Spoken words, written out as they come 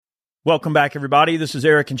Welcome back, everybody. This is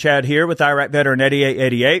Eric and Chad here with Iraq Veteran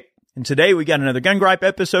 8888. And today we got another Gun Gripe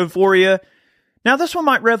episode for you. Now, this one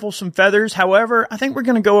might ruffle some feathers. However, I think we're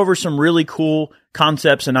going to go over some really cool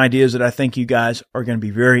concepts and ideas that I think you guys are going to be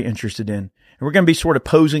very interested in. And we're going to be sort of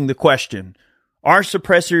posing the question, are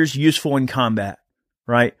suppressors useful in combat,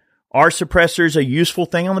 right? Are suppressors a useful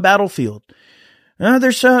thing on the battlefield?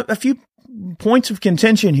 There's a few points of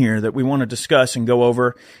contention here that we want to discuss and go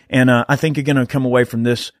over. And I think you're going to come away from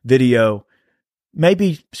this video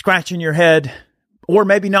maybe scratching your head or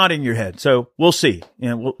maybe nodding your head. So we'll see.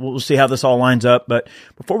 We'll see how this all lines up. But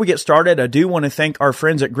before we get started, I do want to thank our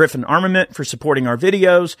friends at Griffin Armament for supporting our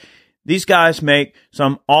videos. These guys make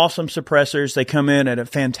some awesome suppressors. They come in at a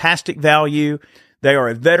fantastic value. They are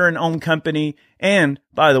a veteran-owned company. And,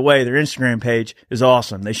 by the way, their Instagram page is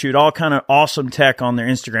awesome. They shoot all kind of awesome tech on their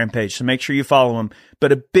Instagram page, so make sure you follow them.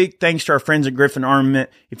 But a big thanks to our friends at Griffin Armament.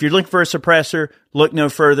 If you're looking for a suppressor, look no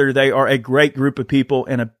further. They are a great group of people,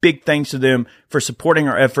 and a big thanks to them for supporting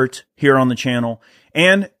our efforts here on the channel.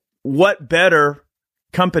 And what better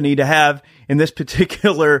company to have in this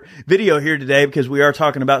particular video here today, because we are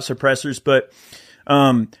talking about suppressors. But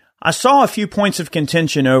I saw a few points of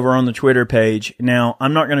contention over on the Twitter page. Now,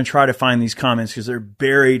 I'm not going to try to find these comments because they're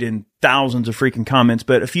buried in thousands of freaking comments,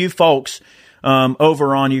 but a few folks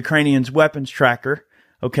over on Ukrainians Weapons Tracker,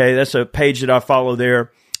 okay, that's a page that I follow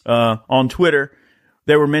there on Twitter,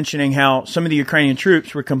 they were mentioning how some of the Ukrainian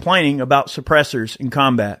troops were complaining about suppressors in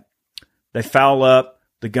combat. They foul up,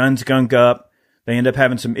 the guns gunk up, they end up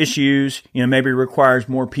having some issues, maybe it requires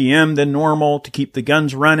more PM than normal to keep the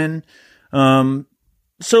guns running.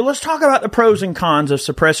 So let's talk about the pros and cons of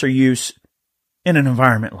suppressor use in an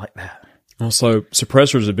environment like that. Also,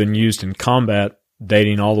 suppressors have been used in combat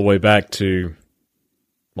dating all the way back to,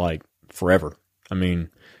 like, forever. I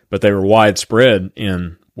mean, but they were widespread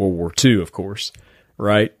in World War II, of course,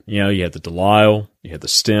 right? You had the Delisle, you had the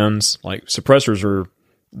Stens. Like, suppressors are,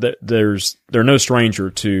 they're no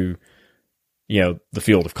stranger to, the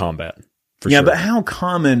field of combat. Sure. But how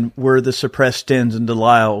common were the suppressed Stens and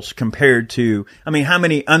Delisles compared to, how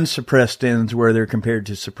many unsuppressed Stens were there compared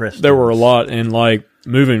to suppressed Stens? There were a lot, and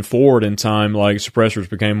moving forward in time, suppressors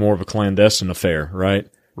became more of a clandestine affair, right?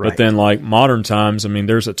 But then modern times,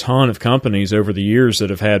 there's a ton of companies over the years that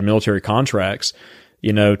have had military contracts,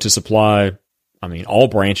 to supply, all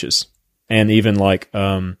branches, and even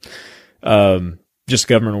just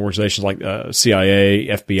government organizations like CIA,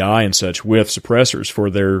 FBI, and such with suppressors for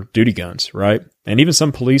their duty guns, right? And even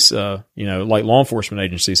some police, like law enforcement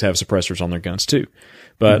agencies have suppressors on their guns too.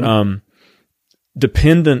 But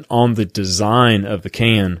dependent on the design of the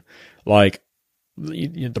can,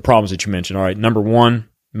 the problems that you mentioned, all right, number one,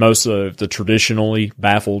 most of the traditionally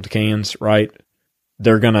baffled cans, right,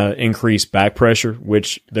 they're going to increase back pressure,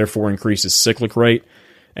 which therefore increases cyclic rate.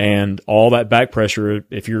 And all that back pressure,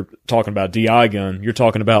 if you're talking about a DI gun, you're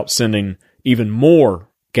talking about sending even more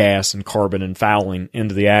gas and carbon and fouling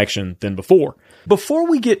into the action than before. Before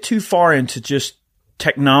we get too far into just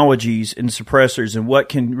technologies and suppressors and what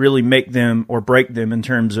can really make them or break them in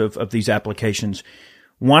terms of these applications,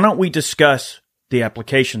 why don't we discuss the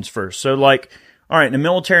applications first? So all right, in a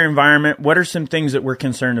military environment, what are some things that we're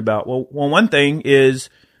concerned about? Well, one thing is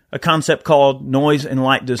a concept called noise and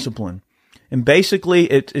light discipline. And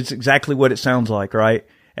basically, it's exactly what it sounds like, right?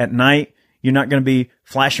 At night, you're not going to be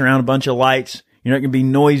flashing around a bunch of lights. You're not going to be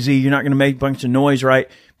noisy. You're not going to make a bunch of noise,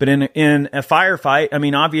 right? But in a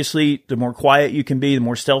firefight, obviously, the more quiet you can be, the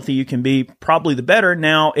more stealthy you can be, probably the better.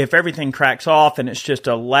 Now, if everything cracks off and it's just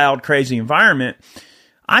a loud, crazy environment,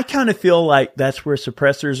 I kind of feel like that's where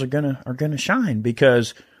suppressors are gonna shine,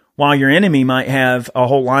 because while your enemy might have a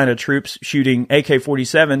whole line of troops shooting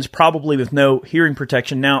AK-47s, probably with no hearing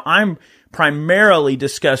protection. Now, I'm primarily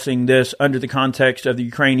discussing this under the context of the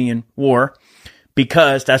Ukrainian war,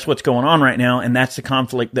 because that's what's going on right now, and that's the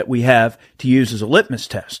conflict that we have to use as a litmus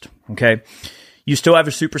test, okay? You still have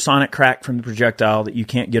a supersonic crack from the projectile that you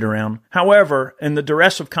can't get around. However, in the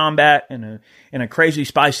duress of combat, in a crazy,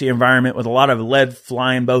 spicy environment with a lot of lead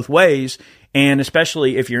flying both ways, and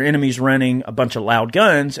especially if your enemy's running a bunch of loud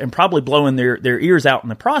guns and probably blowing their ears out in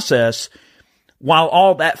the process, while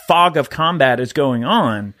all that fog of combat is going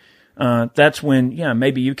on, that's when,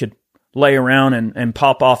 maybe you could lay around and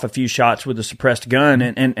pop off a few shots with a suppressed gun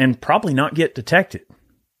and probably not get detected,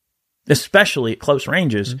 especially at close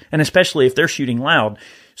ranges, and especially if they're shooting loud.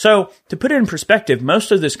 So to put it in perspective,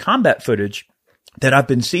 most of this combat footage that I've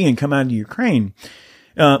been seeing come out of Ukraine,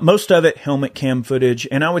 most of it helmet cam footage,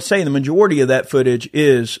 and I would say the majority of that footage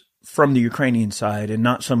is from the Ukrainian side and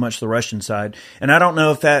not so much the Russian side. And I don't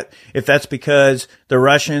know if that's because the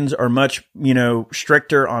Russians are much,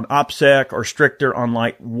 stricter on OPSEC or stricter on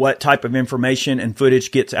like what type of information and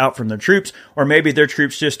footage gets out from their troops, or maybe their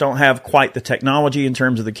troops just don't have quite the technology in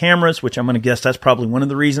terms of the cameras, which I'm going to guess that's probably one of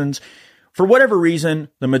the reasons. For whatever reason,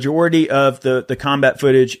 the majority of the combat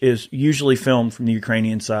footage is usually filmed from the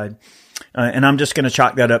Ukrainian side. And I'm just going to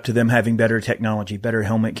chalk that up to them having better technology, better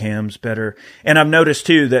helmet cams, better. And I've noticed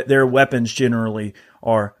too that their weapons generally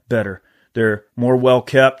are better. They're more well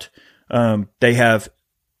kept. They have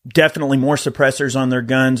definitely more suppressors on their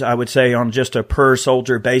guns, I would say, on just a per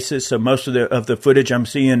soldier basis. So most of the footage I'm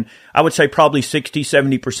seeing, I would say probably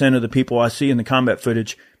 60-70% of the people I see in the combat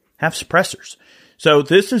footage have suppressors. So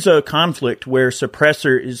this is a conflict where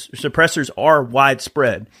suppressors are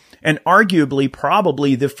widespread. And arguably,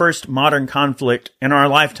 probably the first modern conflict in our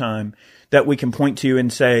lifetime that we can point to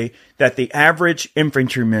and say that the average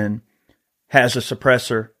infantryman has a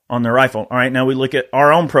suppressor on their rifle. All right, now we look at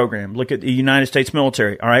our own program. Look at the United States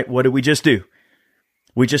military. All right, what did we just do?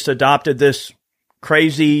 We just adopted this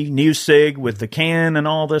crazy new SIG with the can and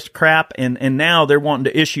all this crap, and now they're wanting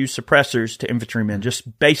to issue suppressors to infantrymen,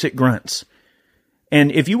 just basic grunts.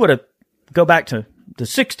 And if you would have go back to the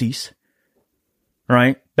 60s,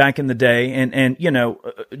 right, back in the day, and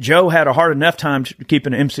Joe had a hard enough time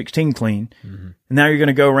keeping an M16 clean, mm-hmm. and now you're going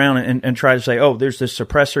to go around and try to say, oh, there's this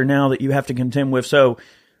suppressor now that you have to contend with. So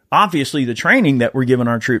obviously the training that we're giving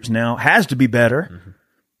our troops now has to be better mm-hmm.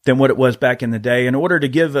 than what it was back in the day in order to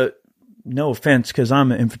give no offense, because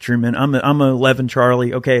I'm an infantryman, I'm a 11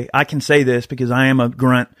 Charlie. Okay, I can say this because I am a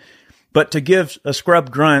grunt, but to give a scrub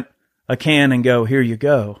grunt a can and go, here you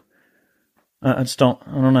go, I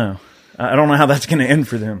don't know. I don't know how that's going to end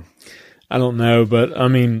for them. I don't know, but I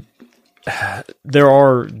mean, there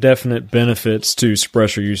are definite benefits to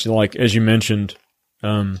suppressor use. Like, as you mentioned,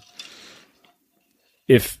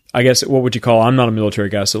 if, I guess, what would you call, I'm not a military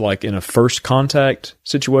guy, so like in a first contact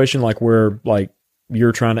situation, like where like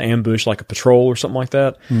you're trying to ambush like a patrol or something like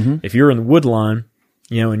that, mm-hmm. if you're in the wood line,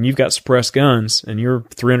 and you've got suppressed guns and you're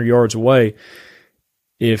 300 yards away,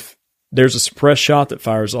 if there's a suppressed shot that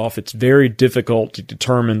fires off, it's very difficult to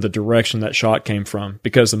determine the direction that shot came from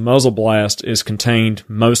because the muzzle blast is contained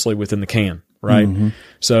mostly within the can, right? Mm-hmm.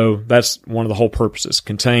 So that's one of the whole purposes,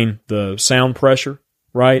 contain the sound pressure,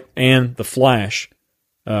 right, and the flash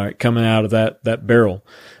coming out of that barrel.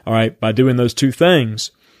 All right, by doing those two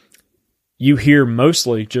things, you hear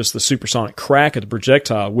mostly just the supersonic crack of the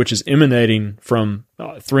projectile, which is emanating from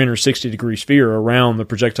a 360-degree sphere around the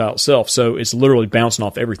projectile itself. So it's literally bouncing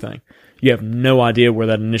off everything. You have no idea where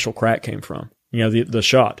that initial crack came from, the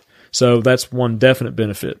shot. So that's one definite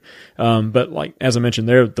benefit. But like, as I mentioned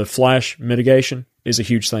there, the flash mitigation is a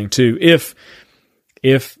huge thing too. If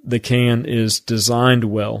the can is designed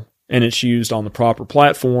well and it's used on the proper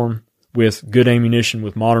platform with good ammunition,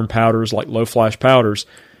 with modern powders like low flash powders,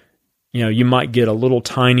 you might get a little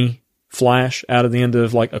tiny flash out of the end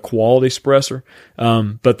of like a quality suppressor.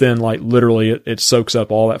 But then like literally it soaks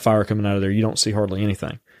up all that fire coming out of there. You don't see hardly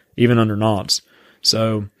anything, even under nods.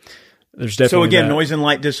 So there's definitely So again, noise and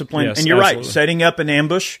light discipline. Yes, and you're absolutely. right. Setting up an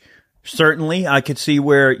ambush. Certainly I could see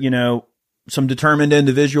where, some determined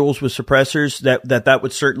individuals with suppressors that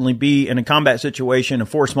would certainly be in a combat situation, a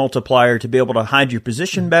force multiplier to be able to hide your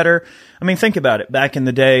position better. I mean, think about it. Back in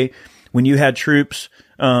the day when you had troops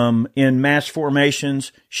in mass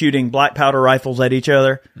formations shooting black powder rifles at each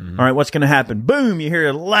other. Mm-hmm. All right, what's going to happen? Boom, you hear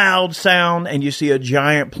a loud sound and you see a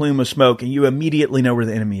giant plume of smoke and you immediately know where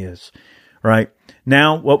the enemy is. Right?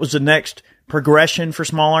 Now, what was the next progression for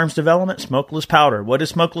small arms development? Smokeless powder. What does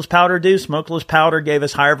smokeless powder do? Smokeless powder gave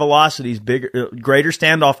us higher velocities, greater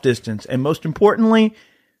standoff distance, and most importantly,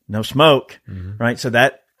 no smoke. Mm-hmm. Right? So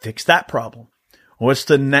that fixed that problem. What's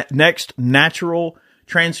the next natural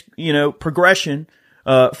progression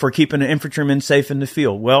for keeping an infantryman safe in the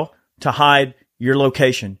field? Well, to hide your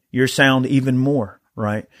location, your sound even more,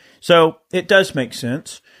 right? So it does make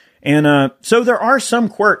sense. And so there are some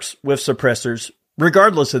quirks with suppressors,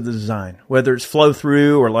 regardless of the design, whether it's flow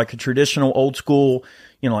through or like a traditional old school,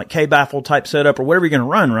 like K-baffle type setup or whatever you're going to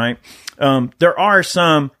run, right? There are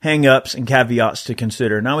some hang-ups and caveats to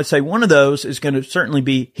consider. And I would say one of those is going to certainly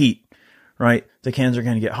be heat, right? The cans are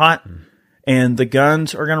going to get hot. And the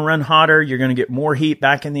guns are going to run hotter. You're going to get more heat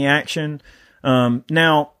back in the action.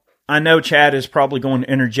 Now, I know Chad is probably going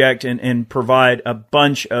to interject and provide a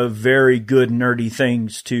bunch of very good nerdy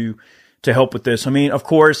things to help with this. I mean, of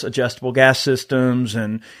course, adjustable gas systems,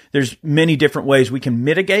 and there's many different ways we can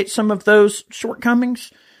mitigate some of those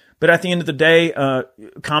shortcomings. But at the end of the day,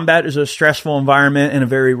 combat is a stressful environment and a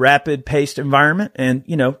very rapid-paced environment. And,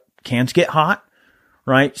 cans get hot.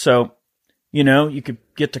 right? So, you could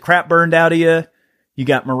get the crap burned out of you. You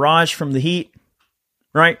got Mirage from the heat,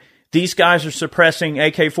 right? These guys are suppressing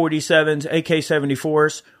AK-47s,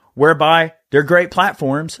 AK-74s, whereby they're great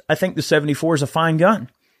platforms. I think the 74 is a fine gun.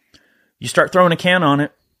 You start throwing a can on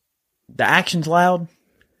it, the action's loud.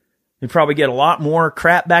 You probably get a lot more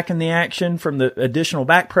crap back in the action from the additional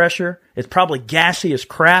back pressure. It's probably gassy as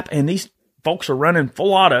crap, and these folks are running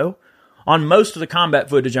full auto on most of the combat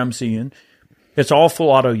footage I'm seeing. It's all full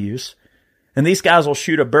auto use. And these guys will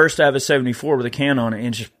shoot a burst out of a 74 with a can on it,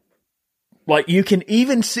 and just, like, you can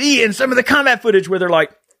even see in some of the combat footage where they're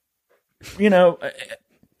like,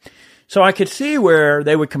 so I could see where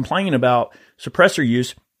they would complain about suppressor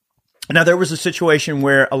use. Now, there was a situation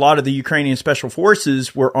where a lot of the Ukrainian special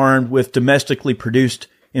forces were armed with domestically produced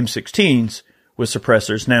M16s with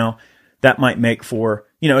suppressors. Now, that might make for,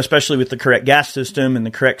 especially with the correct gas system and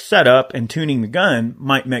the correct setup and tuning the gun,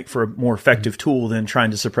 might make for a more effective tool than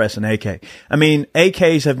trying to suppress an AK. I mean,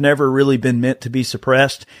 AKs have never really been meant to be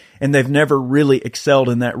suppressed, and they've never really excelled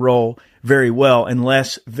in that role very well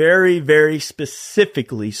unless very, very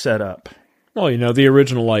specifically set up. Well, the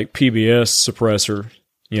original PBS suppressor,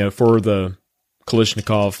 for the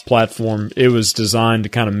Kalashnikov platform, it was designed to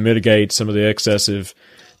kind of mitigate some of the excessive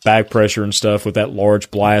back pressure and stuff with that large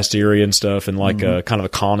blast area and stuff, and a kind of a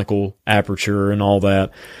conical aperture and all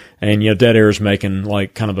that. And, Dead Air is making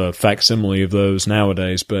kind of a facsimile of those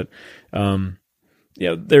nowadays. But,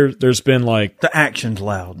 there's been the action's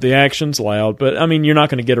loud. The action's loud, but I mean, you're not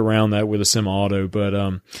going to get around that with a semi-auto. But,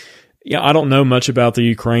 I don't know much about the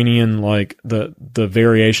Ukrainian, the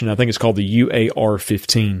variation. I think it's called the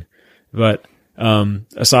UAR-15. But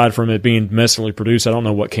aside from it being domestically produced, I don't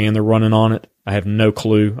know what can they're running on it. I have no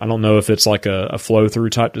clue. I don't know if it's like a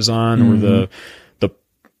flow-through type design or the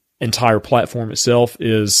entire platform itself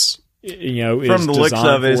is, from the looks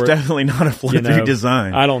of it, it's definitely not a flow-through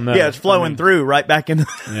design. I don't know. Yeah, it's flowing through right back into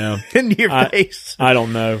your face. I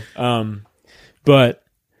don't know. But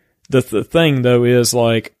the thing, though, is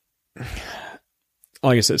like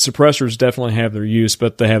I said, suppressors definitely have their use,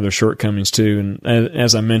 but they have their shortcomings too. And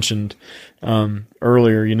as I mentioned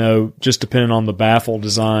earlier, just depending on the baffle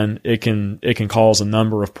design, it can cause a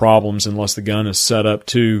number of problems unless the gun is set up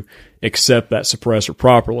to accept that suppressor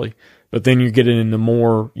properly. But then you're getting into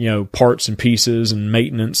more, parts and pieces and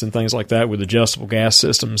maintenance and things like that with adjustable gas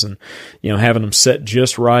systems and, having them set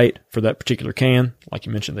just right for that particular can. Like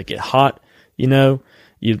you mentioned, they get hot,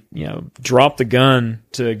 You drop the gun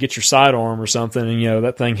to get your sidearm or something, and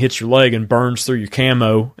that thing hits your leg and burns through your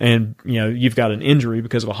camo, and you've got an injury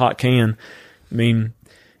because of a hot can. I mean,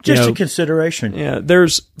 just a consideration. Yeah,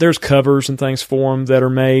 there's covers and things for them that are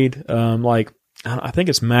made. I think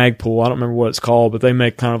it's Magpul. I don't remember what it's called, but they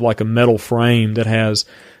make kind of like a metal frame that has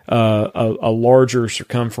a larger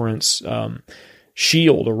circumference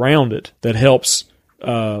shield around it that helps.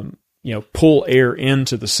 Pull air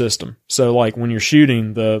into the system. So when you're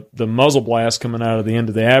shooting, the muzzle blast coming out of the end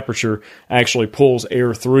of the aperture actually pulls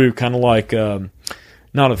air through, kind of like,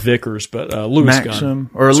 not a Vickers, but a Lewis Maxim, gun.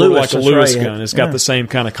 Or a Lewis. Like a Lewis gun. It's got the same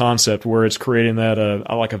kind of concept where it's creating that,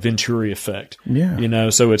 like a Venturi effect. Yeah.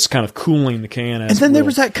 So it's kind of cooling the can. And then there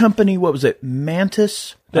was that company, what was it?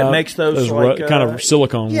 Mantis? That makes those kind of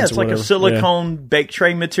silicone. Yeah, it's like a silicone bake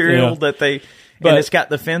tray material that and it's got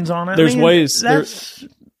the fins on it. There's ways. That's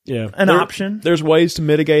an option. There's ways to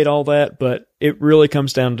mitigate all that, but it really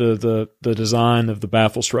comes down to the design of the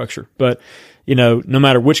baffle structure. But, no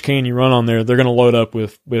matter which can you run on there, they're going to load up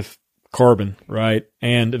with carbon, right?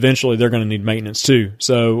 And eventually they're going to need maintenance too.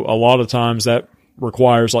 So a lot of times that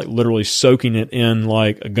requires literally soaking it in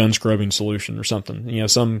a gun scrubbing solution or something,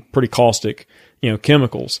 some pretty caustic,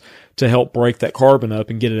 chemicals to help break that carbon up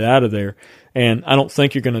and get it out of there. And I don't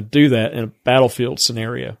think you're going to do that in a battlefield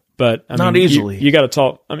scenario. But not easily. You got to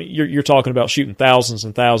talk. I mean, you're talking about shooting thousands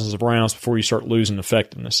and thousands of rounds before you start losing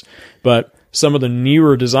effectiveness. But some of the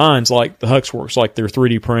newer designs, like the Huxworks, like they're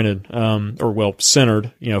 3D printed,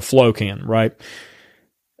 centered, flow can, right?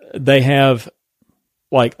 They have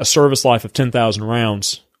a service life of 10,000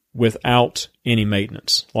 rounds without any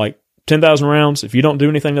maintenance. 10,000 rounds, if you don't do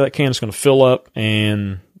anything to that can, it's going to fill up,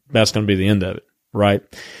 and that's going to be the end of it, right?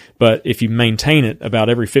 But if you maintain it about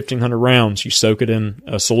every 1,500 rounds, you soak it in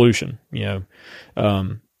a solution,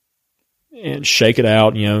 and shake it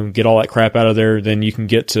out, get all that crap out of there, then you can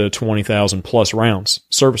get to 20,000 plus rounds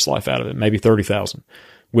service life out of it, maybe 30,000,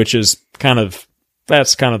 which is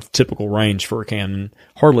that's kind of the typical range for a can. And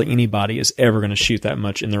hardly anybody is ever going to shoot that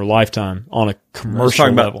much in their lifetime on a commercial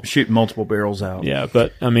level. About shooting multiple barrels out. Yeah,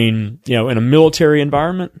 but I mean, in a military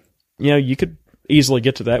environment, you could easily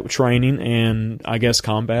get to that with training and I guess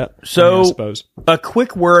combat. So, I suppose. A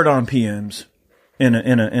quick word on PMs.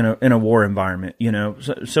 in a war environment. You know,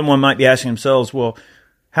 someone might be asking themselves, well,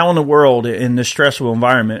 how in the world in this stressful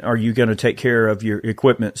environment are you going to take care of your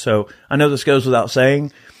equipment? So I know this goes without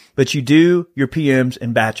saying, but you do your PMs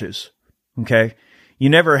in batches. Okay. You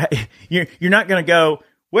never, you're not going to go,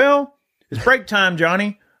 well, it's break time,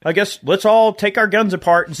 Johnny. I guess let's all take our guns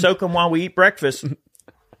apart and soak them while we eat breakfast.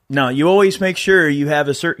 No, you always make sure you have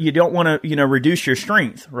you don't want to, reduce your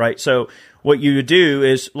strength, right? So what you do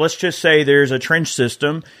is, let's just say there's a trench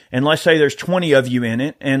system, and let's say there's 20 of you in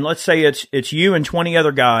it, and let's say it's you and 20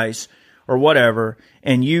 other guys or whatever,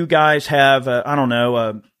 and you guys have,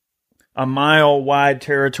 a mile wide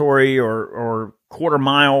territory or quarter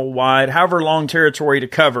mile wide, however long territory to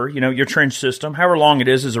cover, your trench system, however long it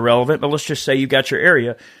is irrelevant, but let's just say you got your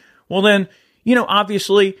area. Well then,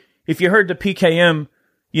 obviously, if you heard the PKM,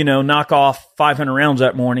 knock off 500 rounds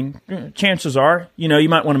that morning, chances are, you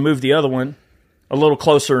might want to move the other one a little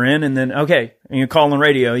closer in, and then, okay, and you call on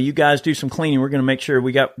radio, you guys do some cleaning, we're going to make sure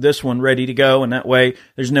we got this one ready to go, and that way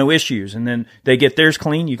there's no issues. And then they get theirs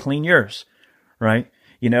clean, you clean yours, right?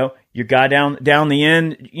 Your guy down the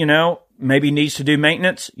end, maybe needs to do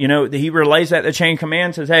maintenance. He relays that to the chain of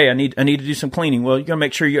command, says, hey, I need to do some cleaning. Well, you're going to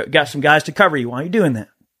make sure you got some guys to cover you while you're doing that.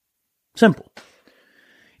 Simple.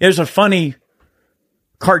 There's a funny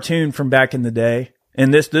cartoon from back in the day,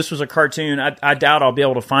 and this was a cartoon. I doubt I'll be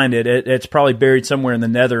able to find it. It's probably buried somewhere in the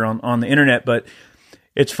nether on the internet, but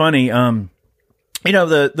it's funny. The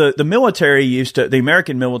military the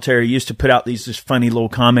American military used to put out these funny little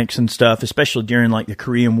comics and stuff, especially during like the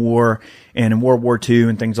Korean War and in World War II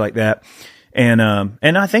and things like that. And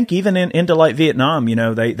I think even into like Vietnam,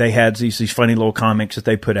 they had these funny little comics that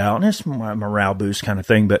they put out, and it's a morale boost kind of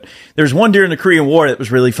thing. But there's one during the Korean War that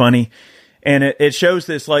was really funny. And it shows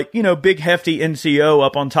this big hefty NCO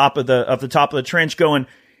up on top of the top of the trench going,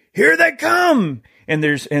 here they come. And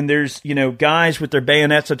there's guys with their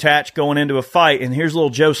bayonets attached going into a fight. And here's little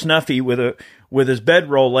Joe Snuffy with his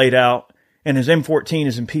bedroll laid out, and his M14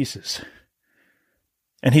 is in pieces.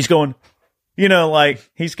 And he's going,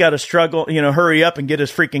 he's got to struggle, hurry up and get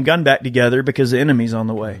his freaking gun back together because the enemy's on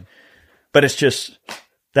the way. But it's just,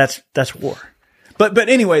 that's war. But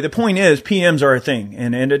anyway, the point is PMs are a thing,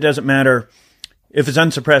 and it doesn't matter if it's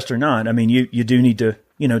unsuppressed or not. I mean, you do need to,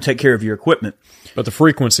 take care of your equipment. But the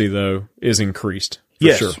frequency, though, is increased.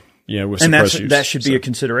 For sure. Yeah, with suppress use. That should be a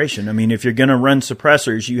consideration. I mean, if you're going to run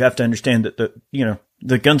suppressors, you have to understand that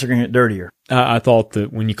the guns are going to get dirtier. I thought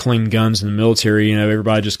that when you clean guns in the military,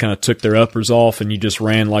 everybody just kind of took their uppers off and you just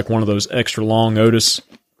ran like one of those extra long Otis,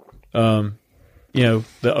 the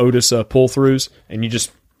Otis pull-throughs, and you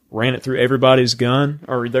just ran it through everybody's gun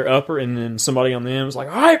or their upper, and then somebody on the end was like,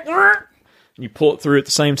 all right, and you pull it through at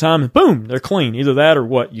the same time, and boom, they're clean. Either that or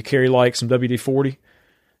what? You carry like some WD-40,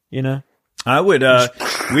 I would,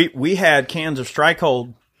 we had cans of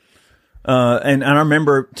Strikehold, and I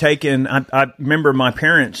remember I remember my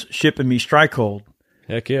parents shipping me Strikehold.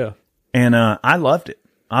 Heck yeah. And, I loved it.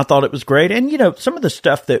 I thought it was great. And, some of the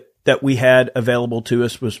stuff that we had available to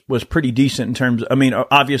us was pretty decent in terms of,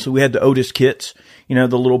 obviously we had the Otis kits, the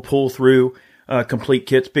little pull through, complete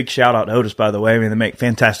kits. Big shout out to Otis, by the way. They make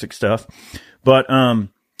fantastic stuff. But,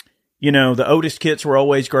 the Otis kits were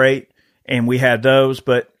always great, and we had those,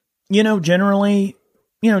 but, generally,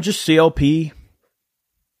 just CLP.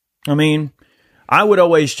 I would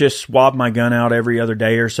always just swab my gun out every other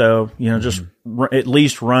day or so, just at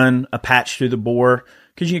least run a patch through the bore,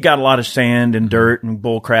 because you got a lot of sand and dirt and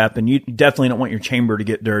bull crap, and you definitely don't want your chamber to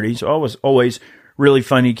get dirty. So I was always really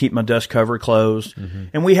funny to keep my dust cover closed. Mm-hmm.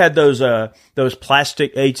 And we had those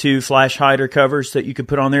plastic A2 flash hider covers that you could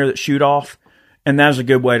put on there that shoot off. And that was a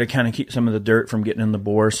good way to kind of keep some of the dirt from getting in the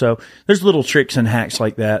bore. So there's little tricks and hacks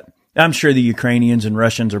like that. I'm sure the Ukrainians and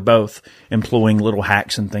Russians are both employing little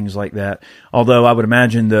hacks and things like that. Although I would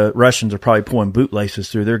imagine the Russians are probably pulling bootlaces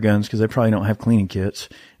through their guns because they probably don't have cleaning kits.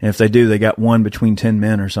 And if they do, they got one between 10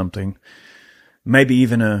 men or something. Maybe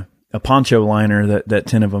even a poncho liner that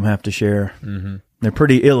 10 of them have to share. Mm-hmm. They're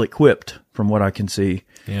pretty ill-equipped from what I can see.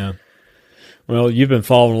 Yeah. Well, you've been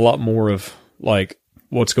following a lot more of like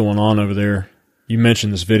what's going on over there. You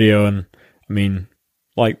mentioned this video, and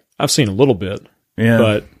I've seen a little bit. Yeah.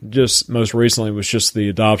 But just most recently was just the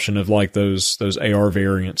adoption of like those AR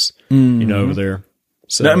variants, over there.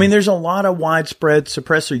 So there's a lot of widespread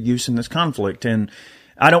suppressor use in this conflict, and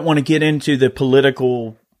I don't want to get into the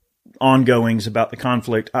political ongoings about the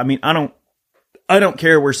conflict. I don't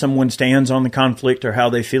care where someone stands on the conflict or how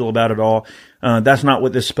they feel about it all. That's not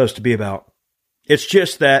what this is supposed to be about. It's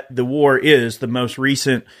just that the war is the most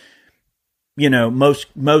recent,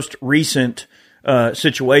 most recent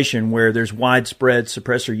situation where there's widespread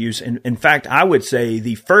suppressor use. And in fact, I would say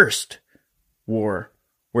the first war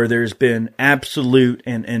where there's been absolute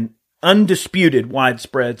and undisputed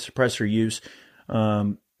widespread suppressor use.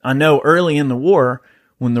 I know early in the war,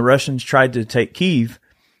 when the Russians tried to take Kyiv,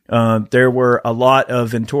 there were a lot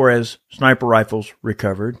of Ventoras sniper rifles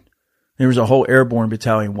recovered. There was a whole airborne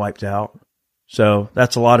battalion wiped out. So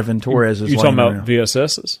that's a lot of Ventoras. You talking about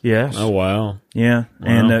VSSs? Yes. Oh, wow. Yeah. Wow.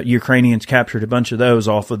 And Ukrainians captured a bunch of those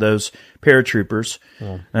off of those paratroopers.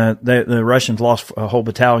 Wow. The Russians lost a whole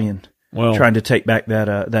battalion trying to take back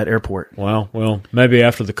that airport. Wow. Well, maybe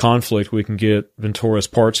after the conflict we can get Ventora's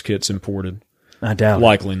parts kits imported. I doubt it.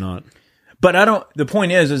 Likely not. But the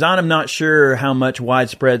point is I'm not sure how much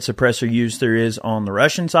widespread suppressor use there is on the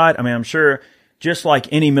Russian side. I mean, I'm sure just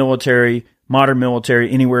like any military, modern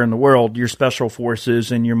military anywhere in the world, your special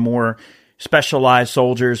forces and your more specialized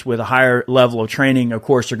soldiers with a higher level of training, of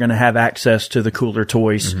course, are going to have access to the cooler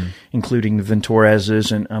toys, including the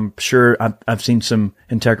Ventorases. And I'm sure I've seen some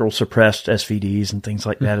integral suppressed SVDs and things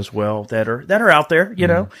like that as well that are out there, you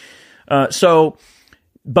know. So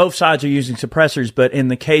both sides are using suppressors, but in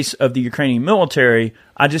the case of the Ukrainian military,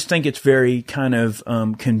 I just think it's very kind of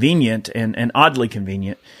convenient and oddly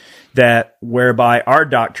convenient that whereby our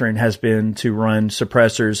doctrine has been to run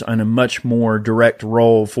suppressors on a much more direct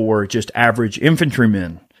role for just average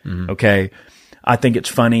infantrymen. Okay. I think it's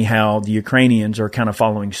funny how the Ukrainians are kind of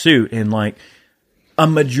following suit, and like a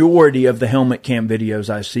majority of the helmet cam videos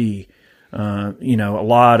I see, a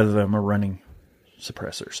lot of them are running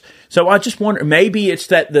suppressors. So I just wonder, maybe it's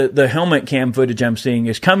that the helmet cam footage I'm seeing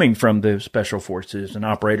is coming from the special forces and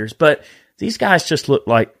operators, but these guys just look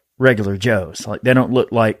like regular Joes. Like they don't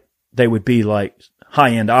look like they would be like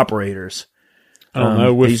high-end operators. I don't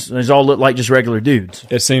know. These all look like just regular dudes.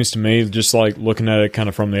 It seems to me, just like looking at it kind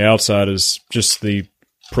of from the outside, is just the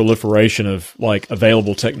proliferation of like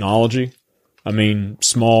available technology. I mean,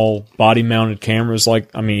 small body-mounted cameras,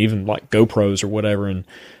 even like GoPros or whatever, and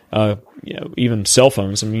even cell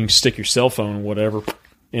phones. I mean, you can stick your cell phone or whatever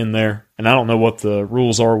in there. And I don't know what the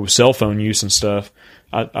rules are with cell phone use and stuff.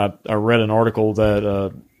 I read an article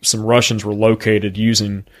that some Russians were located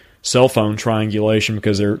using cell phone triangulation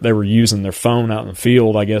because they were using their phone out in the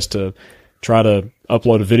field, I guess, to try to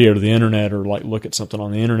upload a video to the internet or like look at something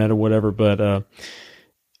on the internet or whatever. But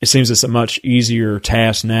it seems it's a much easier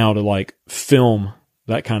task now to like film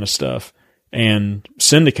that kind of stuff and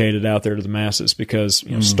syndicate it out there to the masses because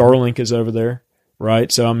Starlink is over there,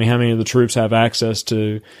 right? So I mean, how many of the troops have access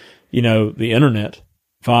to the internet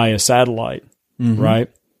via satellite,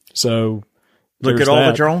 right? So look at all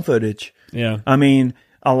the drone footage. Yeah, I mean,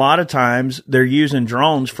 a lot of times they're using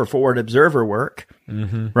drones for forward observer work,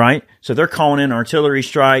 right? So they're calling in artillery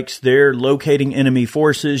strikes. They're locating enemy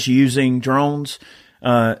forces using drones.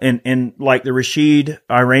 And like the Rashid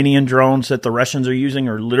Iranian drones that the Russians are using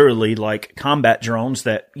are literally like combat drones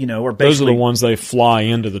that, are basically. Those are the ones they fly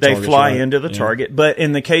into the target. They fly into the target. But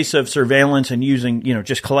in the case of surveillance and using,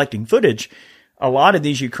 just collecting footage, a lot of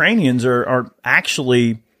these Ukrainians are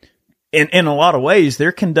actually, in a lot of ways,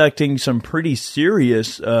 they're conducting some pretty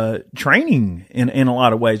serious training in a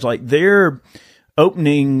lot of ways. Like they're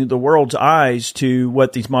opening the world's eyes to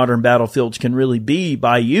what these modern battlefields can really be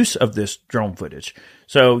by use of this drone footage.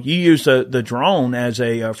 So you use the drone as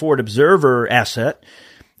a forward observer asset,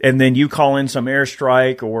 and then you call in some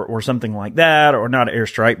airstrike or something like that, or not an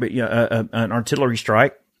airstrike, but an artillery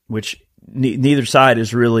strike, which neither side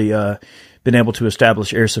has really been able to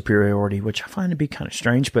establish air superiority, which I find to be kind of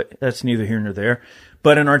strange, but that's neither here nor there.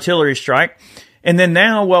 But an artillery strike. And then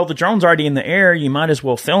now, well, the drone's already in the air. You might as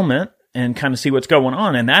well film it and kind of see what's going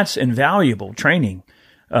on. And that's invaluable training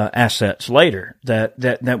assets later.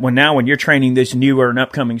 That when you're training this newer and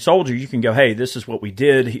upcoming soldier, you can go, hey, this is what we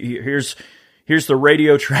did. Here's the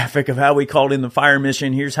radio traffic of how we called in the fire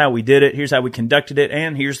mission. Here's how we did it. Here's how we conducted it.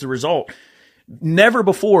 And here's the result. Never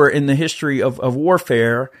before in the history of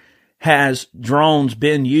warfare has drones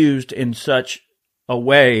been used in such a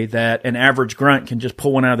way that an average grunt can just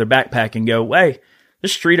pull one out of their backpack and go, hey,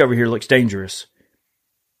 this street over here looks dangerous.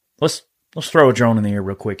 Let's throw a drone in the air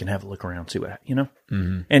real quick and have a look around, see what,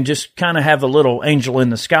 and just kind of have a little angel in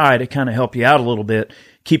the sky to kind of help you out a little bit,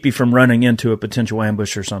 keep you from running into a potential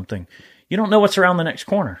ambush or something. You don't know what's around the next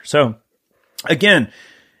corner. So again,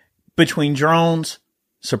 between drones,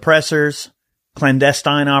 suppressors,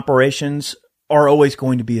 clandestine operations are always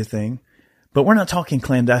going to be a thing, but we're not talking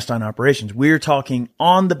clandestine operations. We're talking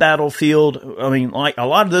on the battlefield. I mean, like a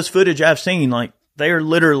lot of this footage I've seen, like they are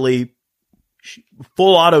literally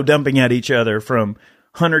full auto dumping at each other from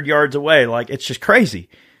 100 yards away. Like it's just crazy.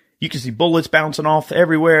 You can see bullets bouncing off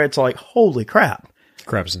everywhere. It's like, holy crap.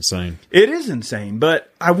 Crap is insane. It is insane.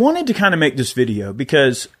 But I wanted to kind of make this video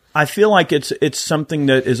because I feel like it's something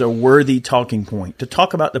that is a worthy talking point to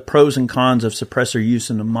talk about the pros and cons of suppressor use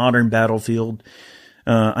in the modern battlefield.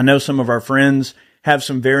 I know some of our friends have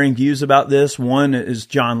some varying views about this. One is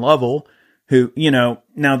John Lovell, who,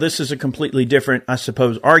 now this is a completely different, I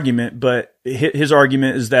suppose, argument, but his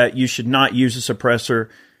argument is that you should not use a suppressor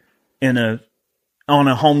on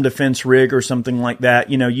a home defense rig or something like that.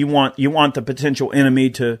 You want the potential enemy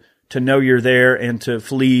to know you're there and to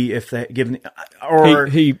flee if they give. Or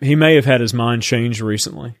he may have had his mind changed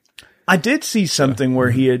recently. I did see something where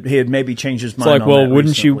he had maybe changed his mind. It's like, on well, that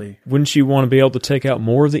wouldn't you want to be able to take out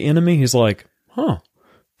more of the enemy? He's like,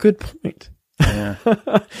 good point. Yeah.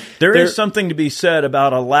 There is something to be said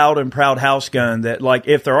about a loud and proud house gun that, like,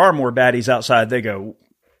 if there are more baddies outside, they go,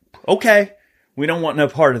 okay, we don't want no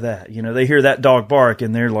part of that. They hear that dog bark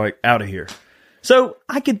and they're like, out of here. So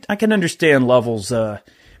I can understand Lovell's.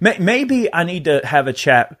 Maybe I need to have a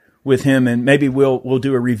chat with him, and maybe we'll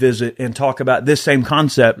do a revisit and talk about this same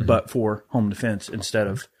concept, but for home defense instead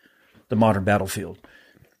of the modern battlefield.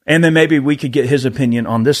 And then maybe we could get his opinion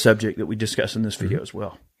on this subject that we discussed in this video as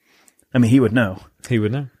well. I mean, he would know. He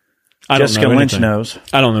would know. Jessica Lynch knows.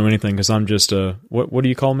 I don't know anything because I'm just what do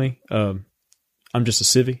you call me? I'm just a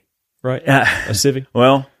civvy, right? A civvy.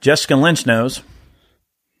 Well, Jessica Lynch knows.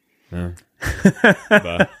 Yeah.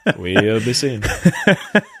 But we'll be seeing.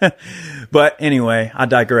 But anyway, I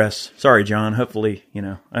digress. Sorry, John. Hopefully,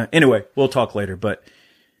 anyway, we'll talk later. But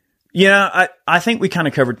I think we kind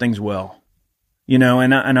of covered things well,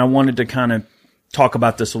 and I wanted to kind of talk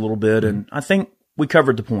about this a little bit, and I think we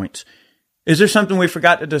covered the points. Is there something we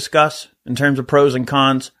forgot to discuss in terms of pros and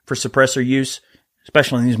cons for suppressor use,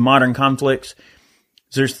 especially in these modern conflicts?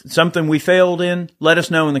 Is there something we failed in? Let us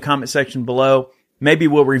know in the comment section below. Maybe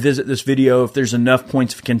we'll revisit this video if there's enough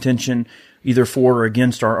points of contention, either for or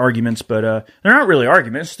against our arguments. But they're not really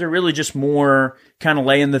arguments. They're really just more kind of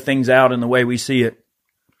laying the things out in the way we see it.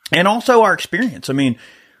 And also our experience. I mean,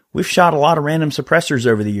 we've shot a lot of random suppressors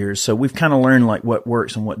over the years, so we've kind of learned like what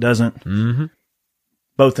works and what doesn't. Mm-hmm.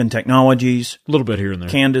 Both in technologies, a little bit here and there,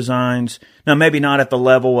 can designs. Now, maybe not at the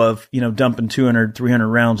level of, dumping 200, 300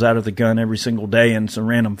 rounds out of the gun every single day in some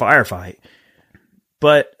random firefight.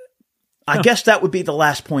 But I guess that would be the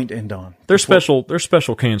last point to end on. There's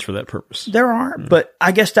special cans for that purpose. There are, but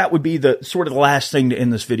I guess that would be the sort of the last thing to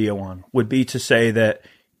end this video on, would be to say that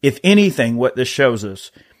if anything, what this shows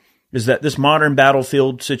us is that this modern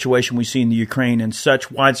battlefield situation we see in the Ukraine and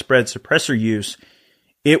such widespread suppressor use,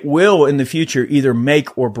 it will in the future either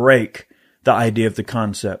make or break the idea of the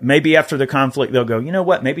concept. Maybe after the conflict, they'll go, you know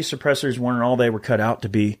what? Maybe suppressors weren't all they were cut out to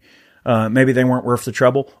be. Maybe they weren't worth the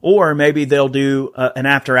trouble. Or maybe they'll do an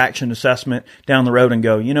after action assessment down the road and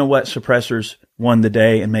go, you know what? Suppressors won the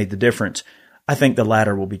day and made the difference. I think the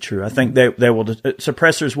latter will be true. I think they will,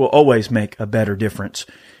 suppressors will always make a better difference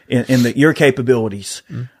in your capabilities,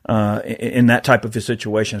 in that type of a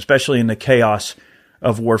situation, especially in the chaos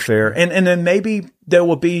of warfare. And then maybe there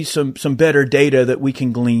will be some better data that we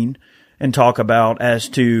can glean and talk about as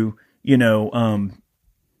to,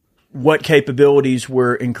 what capabilities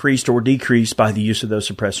were increased or decreased by the use of those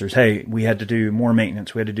suppressors. Hey, we had to do more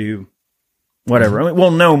maintenance. We had to do whatever. I mean,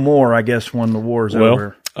 we'll know more, I guess, when the war's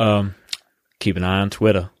over. Keep an eye on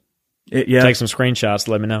Twitter. Take some screenshots.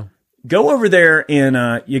 Let me know. Go over there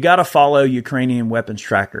and you got to follow Ukrainian Weapons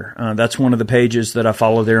Tracker. That's one of the pages that I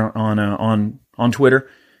follow there on Twitter.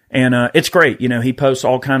 And it's great. He posts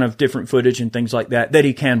all kind of different footage and things like that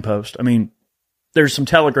he can post. I mean, there's some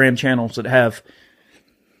Telegram channels that have,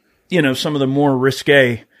 some of the more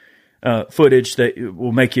risque footage that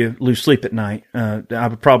will make you lose sleep at night. I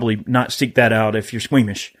would probably not seek that out if you're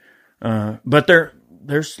squeamish. But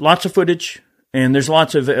there's lots of footage and there's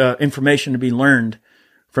lots of information to be learned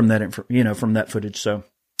from that, from that footage. So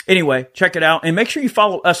anyway, check it out and make sure you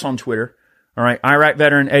follow us on Twitter. All right. Iraq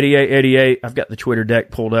Veteran 8888. I've got the Twitter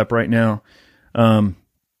deck pulled up right now.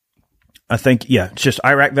 I think, it's just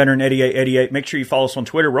Iraq Veteran 8888. Make sure you follow us on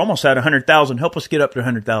Twitter. We're almost at 100,000. Help us get up to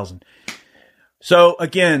 100,000. So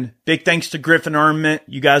again, big thanks to Griffin Armament.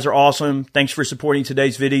 You guys are awesome. Thanks for supporting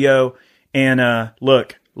today's video. And,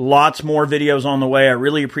 look, lots more videos on the way. I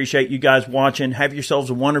really appreciate you guys watching. Have yourselves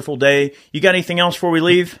a wonderful day. You got anything else before we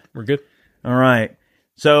leave? We're good. All right.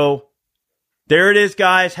 So there it is,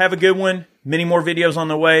 guys. Have a good one. Many more videos on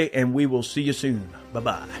the way, and we will see you soon.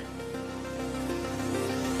 Bye-bye.